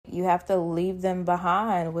you have to leave them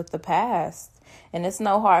behind with the past. And it's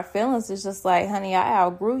no hard feelings. It's just like, honey, I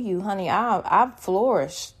outgrew you. Honey, I've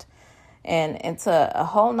flourished and into a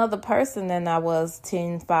whole nother person than I was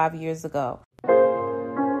 5 years ago.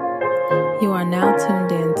 You are now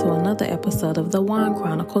tuned in to another episode of the Wine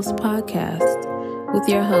Chronicles podcast with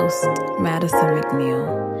your host, Madison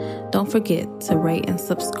McNeil. Don't forget to rate and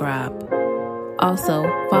subscribe. Also,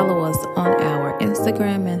 follow us on our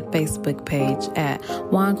Instagram and Facebook page at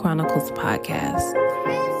Wine Chronicles Podcast.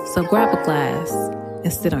 So grab a glass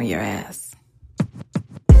and sit on your ass.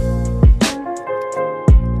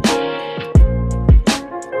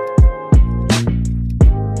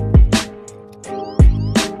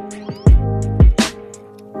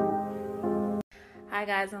 Hi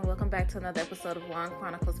guys, and welcome back to another episode of Wine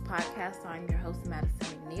Chronicles Podcast. I'm your host,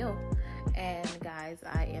 Madison McNeil. And guys,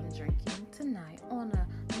 I am drinking tonight on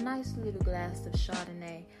a nice little glass of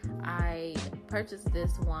Chardonnay. I purchased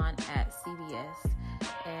this wine at CVS,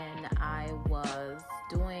 and I was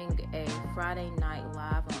doing a Friday night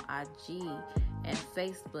live on IG and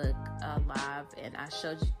Facebook live, and I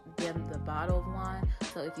showed them the bottle of wine.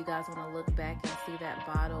 So if you guys want to look back and see that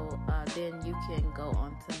bottle, then you can go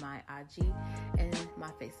onto my IG and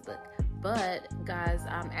my Facebook. But guys,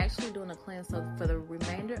 I'm actually doing a cleanse. So for the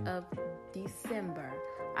remainder of December,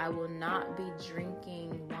 I will not be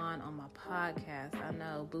drinking wine on my podcast. I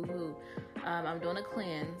know, boo-hoo. I'm doing a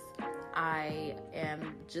cleanse. I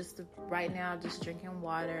am just right now just drinking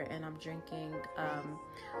water, and I'm drinking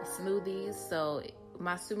smoothies. So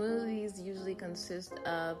my smoothies usually consist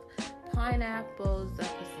of pineapples. I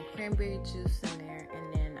put some cranberry juice in there,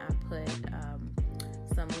 and then I put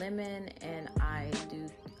some lemon, and I do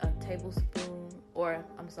a tablespoon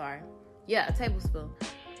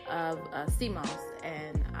of sea moss,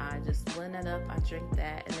 and I just blend it up. I drink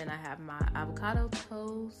that, and then I have my avocado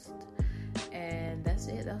toast, and that's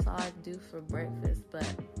it. That's all I do for breakfast, but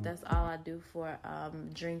that's all I do for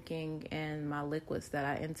drinking and my liquids that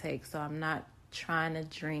I intake. So I'm not trying to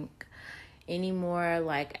drink any more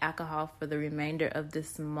like alcohol for the remainder of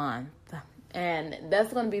this month, and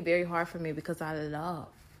that's going to be very hard for me because I love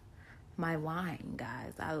my wine,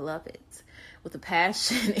 guys. I love it with a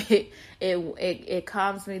passion. It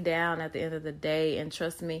calms me down at the end of the day, and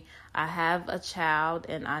trust me, I have a child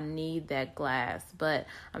and I need that glass, but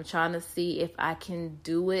I'm trying to see if I can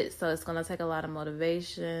do it. So it's going to take a lot of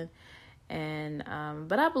motivation, and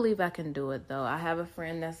but I believe I can do it though. I have a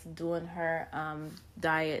friend that's doing her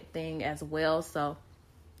diet thing as well, so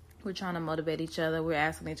we're trying to motivate each other. We're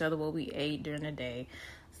asking each other what we ate during the day.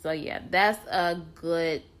 So yeah, that's a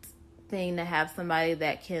good thing to have somebody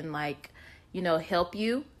that can help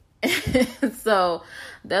you. So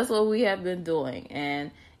that's what we have been doing,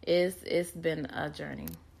 and it's been a journey.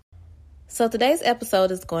 So today's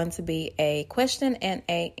episode is going to be a question and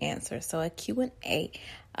a answer, so a Q&A.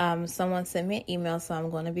 Someone sent me an email, so I'm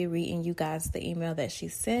going to be reading you guys the email that she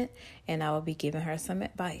sent, and I will be giving her some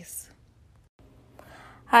advice.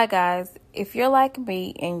 Hi guys, if you're like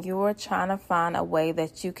me and you're trying to find a way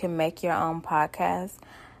that you can make your own podcast,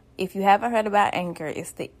 if you haven't heard about Anchor,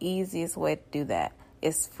 it's the easiest way to do that.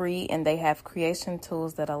 It's free, and they have creation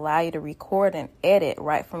tools that allow you to record and edit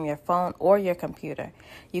right from your phone or your computer.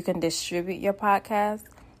 You can distribute your podcast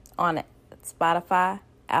on Spotify,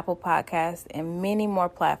 Apple Podcasts, and many more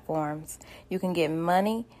platforms. You can get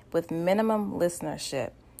money with minimum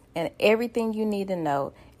listenership, and everything you need to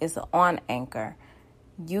know is on Anchor.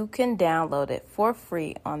 You can download it for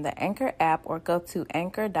free on the Anchor app or go to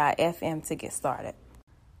anchor.fm to get started.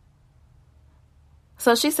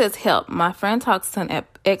 So she says, help. My friend talks to an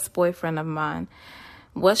ex-boyfriend of mine.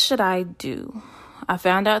 What should I do? I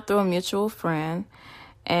found out through a mutual friend,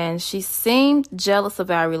 and she seemed jealous of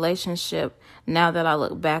our relationship now that I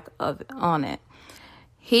look back on it.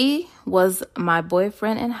 He was my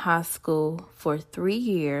boyfriend in high school for 3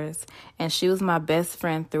 years, and she was my best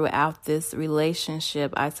friend throughout this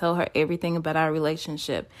relationship. I told her everything about our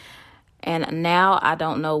relationship, and now I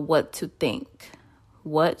don't know what to think.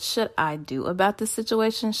 What should I do about this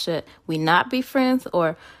situation? Should we not be friends,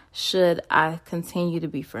 or should I continue to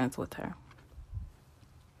be friends with her?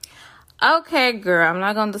 Okay, girl, I'm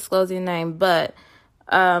not going to disclose your name, but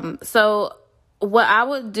so what I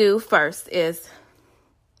would do first is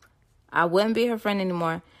I wouldn't be her friend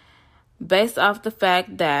anymore, based off the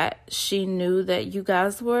fact that she knew that you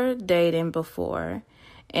guys were dating before,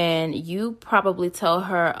 and you probably told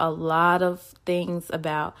her a lot of things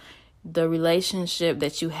about the relationship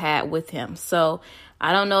that you had with him. So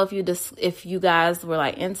I don't know if you guys were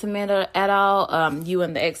like intimate at all, you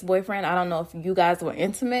and the ex-boyfriend. I don't know if you guys were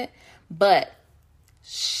intimate, but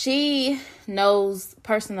she knows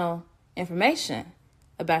personal information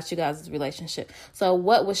about you guys' relationship. So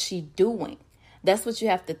what was she doing? That's what you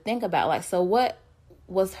have to think about. Like, so what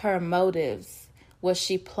was her motives? Was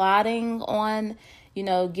she plotting on,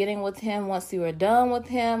 getting with him once you were done with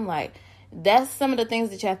him? Like, that's some of the things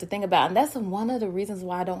that you have to think about. And that's one of the reasons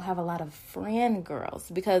why I don't have a lot of friend girls,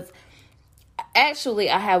 because actually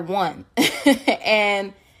I have one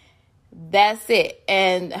and that's it.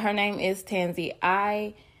 And her name is Tansy.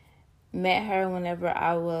 I met her whenever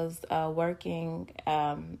I was working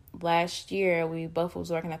last year. We both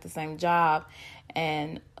was working at the same job,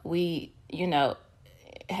 and we,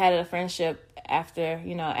 had a friendship after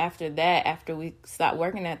we stopped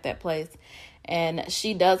working at that place. And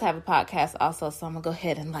she does have a podcast also, so I'm gonna go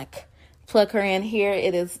ahead and plug her in here.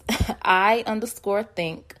 It is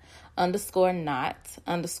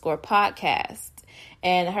I_think_not_podcast.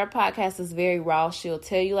 And her podcast is very raw. She'll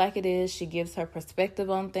tell you like it is. She gives her perspective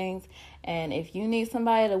on things. And if you need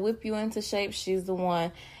somebody to whip you into shape, she's the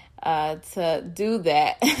one to do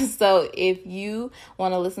that. So if you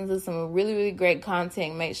want to listen to some really, really great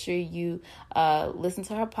content, make sure you listen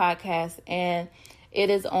to her podcast. And it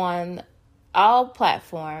is on all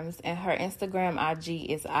platforms. And her Instagram IG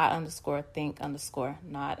is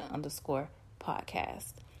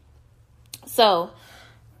I_think_not_podcast. So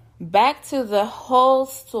back to the whole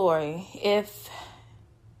story. If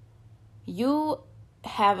you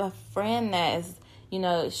have a friend that is,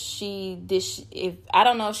 if I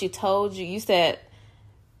don't know if she told you, you said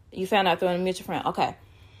you found out through a mutual friend. Okay.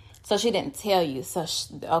 So she didn't tell you. So,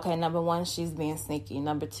 number one, she's being sneaky.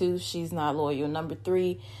 Number two, she's not loyal. Number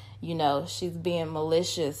three, she's being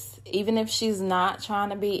malicious. Even if she's not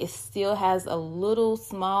trying to be, it still has a little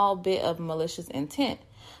small bit of malicious intent.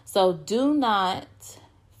 So do not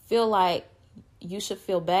feel like you should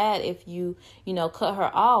feel bad if you, cut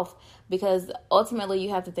her off, because ultimately you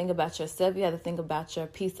have to think about yourself. You have to think about your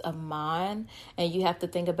peace of mind, and you have to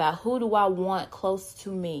think about, who do I want close to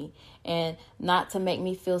me, and not to make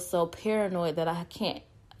me feel so paranoid that I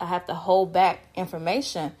have to hold back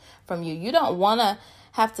information from you. You don't want to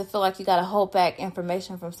have to feel like you got to hold back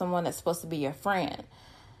information from someone that's supposed to be your friend.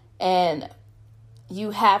 And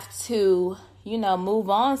you have to, move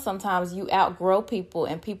on. Sometimes you outgrow people,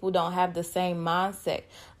 and people don't have the same mindset.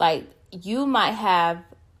 Like, you might have,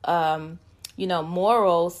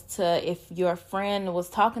 morals to, if your friend was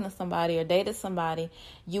talking to somebody or dated somebody,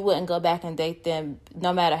 you wouldn't go back and date them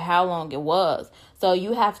no matter how long it was. So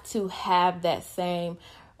you have to have that same,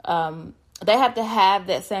 they have to have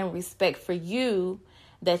that same respect for you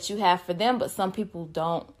that you have for them, but some people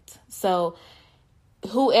don't. So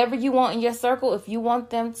whoever you want in your circle, if you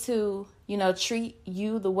want them to, treat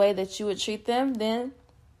you the way that you would treat them, then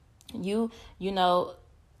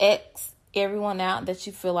X everyone out that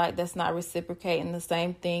you feel like that's not reciprocating the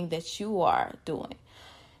same thing that you are doing.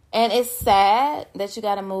 And it's sad that you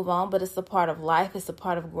got to move on, but it's a part of life. It's a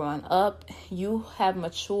part of growing up. You have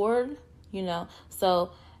matured,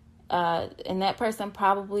 so, and that person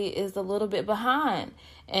probably is a little bit behind.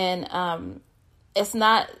 And it's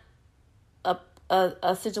not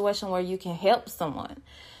a situation where you can help someone.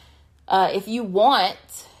 If you want,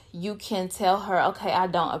 you can tell her, okay, I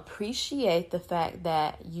don't appreciate the fact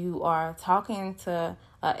that you are talking to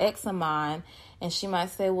an ex of mine. And she might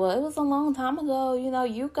say, well, it was a long time ago.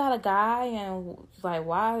 You got a guy, and why?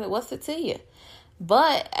 What's it to you?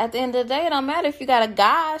 But at the end of the day, it don't matter if you got a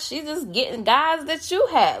guy. She's just getting guys that you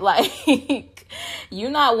had.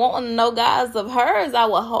 You're not wanting no guys of hers. I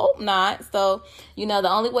would hope not. So, the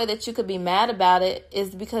only way that you could be mad about it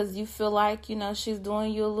is because you feel like, she's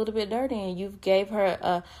doing you a little bit dirty, and you gave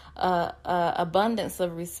her a abundance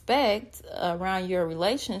of respect around your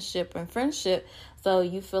relationship and friendship. So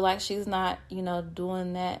you feel like she's not,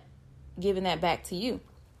 doing that, giving that back to you.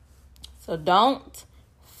 So don't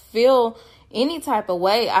feel any type of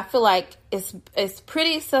way. I feel like it's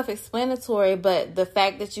pretty self-explanatory, but the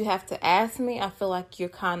fact that you have to ask me, I feel like you're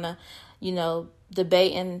kind of,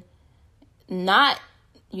 debating not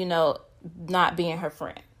being her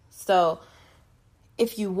friend. So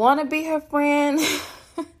if you want to be her friend,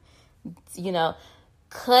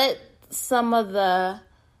 cut some of the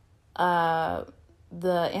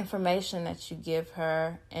information that you give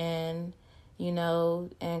her, and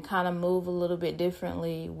and kind of move a little bit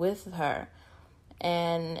differently with her.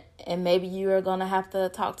 And maybe you are going to have to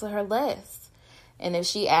talk to her less. And if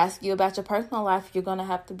she asks you about your personal life, you're going to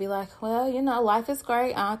have to be like, well, life is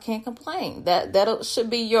great. I can't complain. That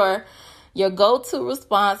should be your go-to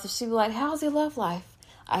response. If she be like, how's your love life?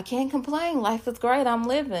 I can't complain. Life is great. I'm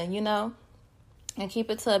living, and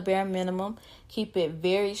keep it to a bare minimum. Keep it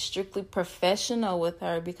very strictly professional with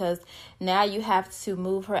her, because now you have to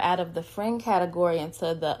move her out of the friend category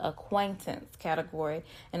into the acquaintance category.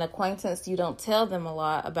 And acquaintance, you don't tell them a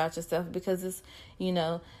lot about yourself because it's,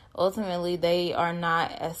 ultimately they are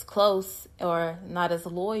not as close or not as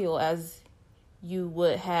loyal as you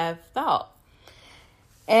would have thought.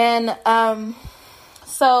 And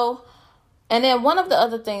and then one of the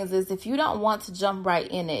other things is, if you don't want to jump right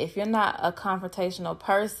in it, if you're not a confrontational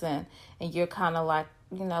person and you're kind of like,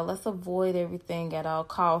 let's avoid everything at all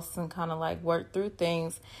costs and kind of like work through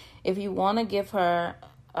things. If you want to give her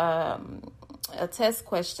a test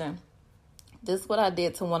question, this is what I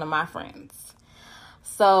did to one of my friends.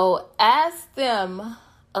 So ask them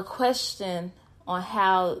a question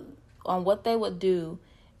on what they would do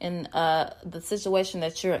in the situation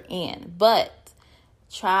that you're in, but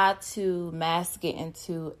try to mask it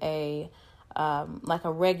into a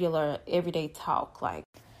regular everyday talk.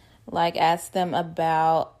 Like ask them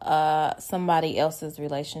about somebody else's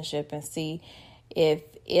relationship and see if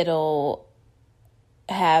it'll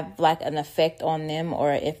have like an effect on them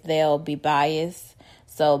or if they'll be biased.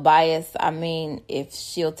 So bias, I mean, if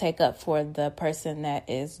she'll take up for the person that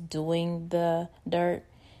is doing the dirt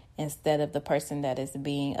instead of the person that is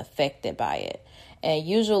being affected by it. And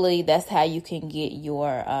usually that's how you can get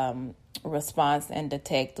your response and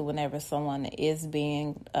detect whenever someone is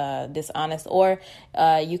being dishonest, or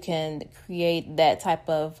you can create that type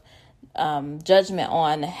of judgment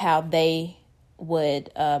on how they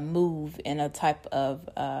would move in a type of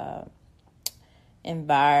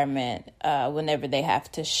environment whenever they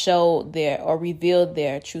have to show or reveal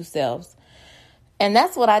their true selves. And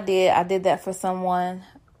that's what I did. I did that for someone.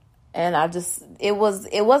 And it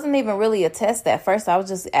wasn't even really a test at first. I was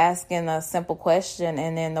just asking a simple question.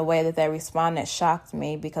 And then the way that they responded shocked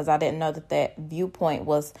me, because I didn't know that viewpoint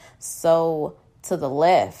was so to the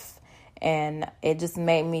left. And it just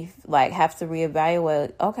made me like have to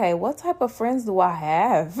reevaluate, okay, what type of friends do I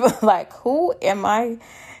have? Like, who am I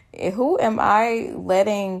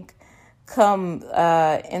letting come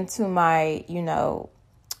into my,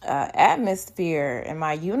 atmosphere in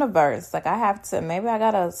my universe? Like, maybe I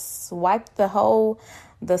gotta swipe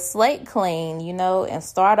the slate clean, and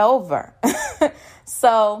start over.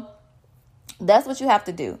 So that's what you have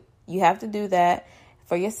to do. You have to do that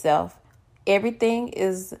for yourself. Everything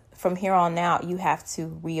is from here on out. You have to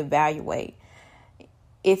reevaluate.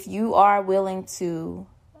 If you are willing to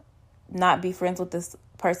not be friends with this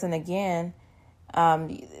person again,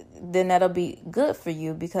 then that'll be good for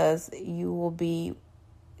you, because you will be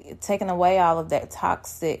taking away all of that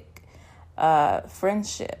toxic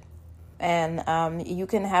friendship. And you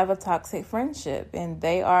can have a toxic friendship, and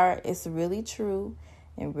it's really true.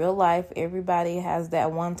 In real life, everybody has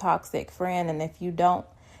that one toxic friend, and if you don't,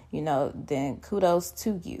 then kudos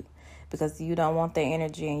to you, because you don't want their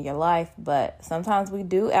energy in your life. But sometimes we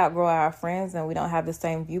do outgrow our friends, and we don't have the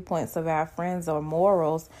same viewpoints of our friends or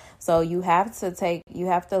morals. So you have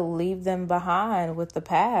to leave them behind with the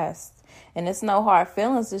past. And it's no hard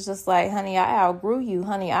feelings. It's just like, honey, I outgrew you.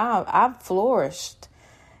 Honey, I've flourished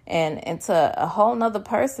and into a whole nother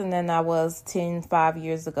person than I was 5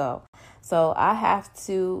 years ago. So I have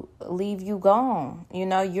to leave you gone.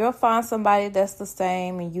 You'll find somebody that's the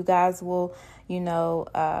same, and you guys will,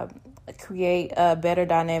 create a better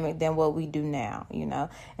dynamic than what we do now,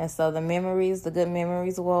 And so the good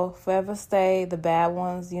memories will forever stay. The bad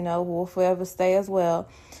ones, will forever stay as well.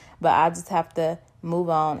 But I just have to move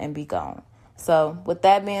on and be gone. So with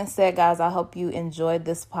that being said, guys, I hope you enjoyed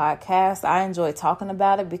this podcast. I enjoy talking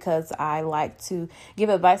about it because I like to give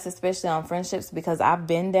advice, especially on friendships, because I've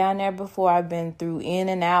been down there before. I've been through in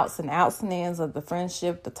and outs and ins of the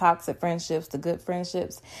friendship, the toxic friendships, the good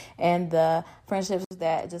friendships, and the friendships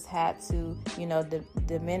that just had to,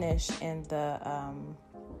 diminish in the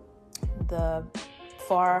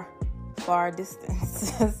far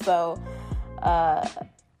distance. So,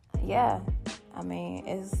 yeah. I mean,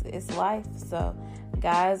 it's life. So,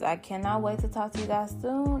 guys, I cannot wait to talk to you guys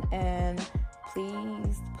soon. And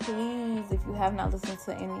please, if you have not listened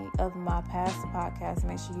to any of my past podcasts,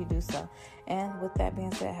 make sure you do so. And with that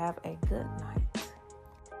being said, have a good night.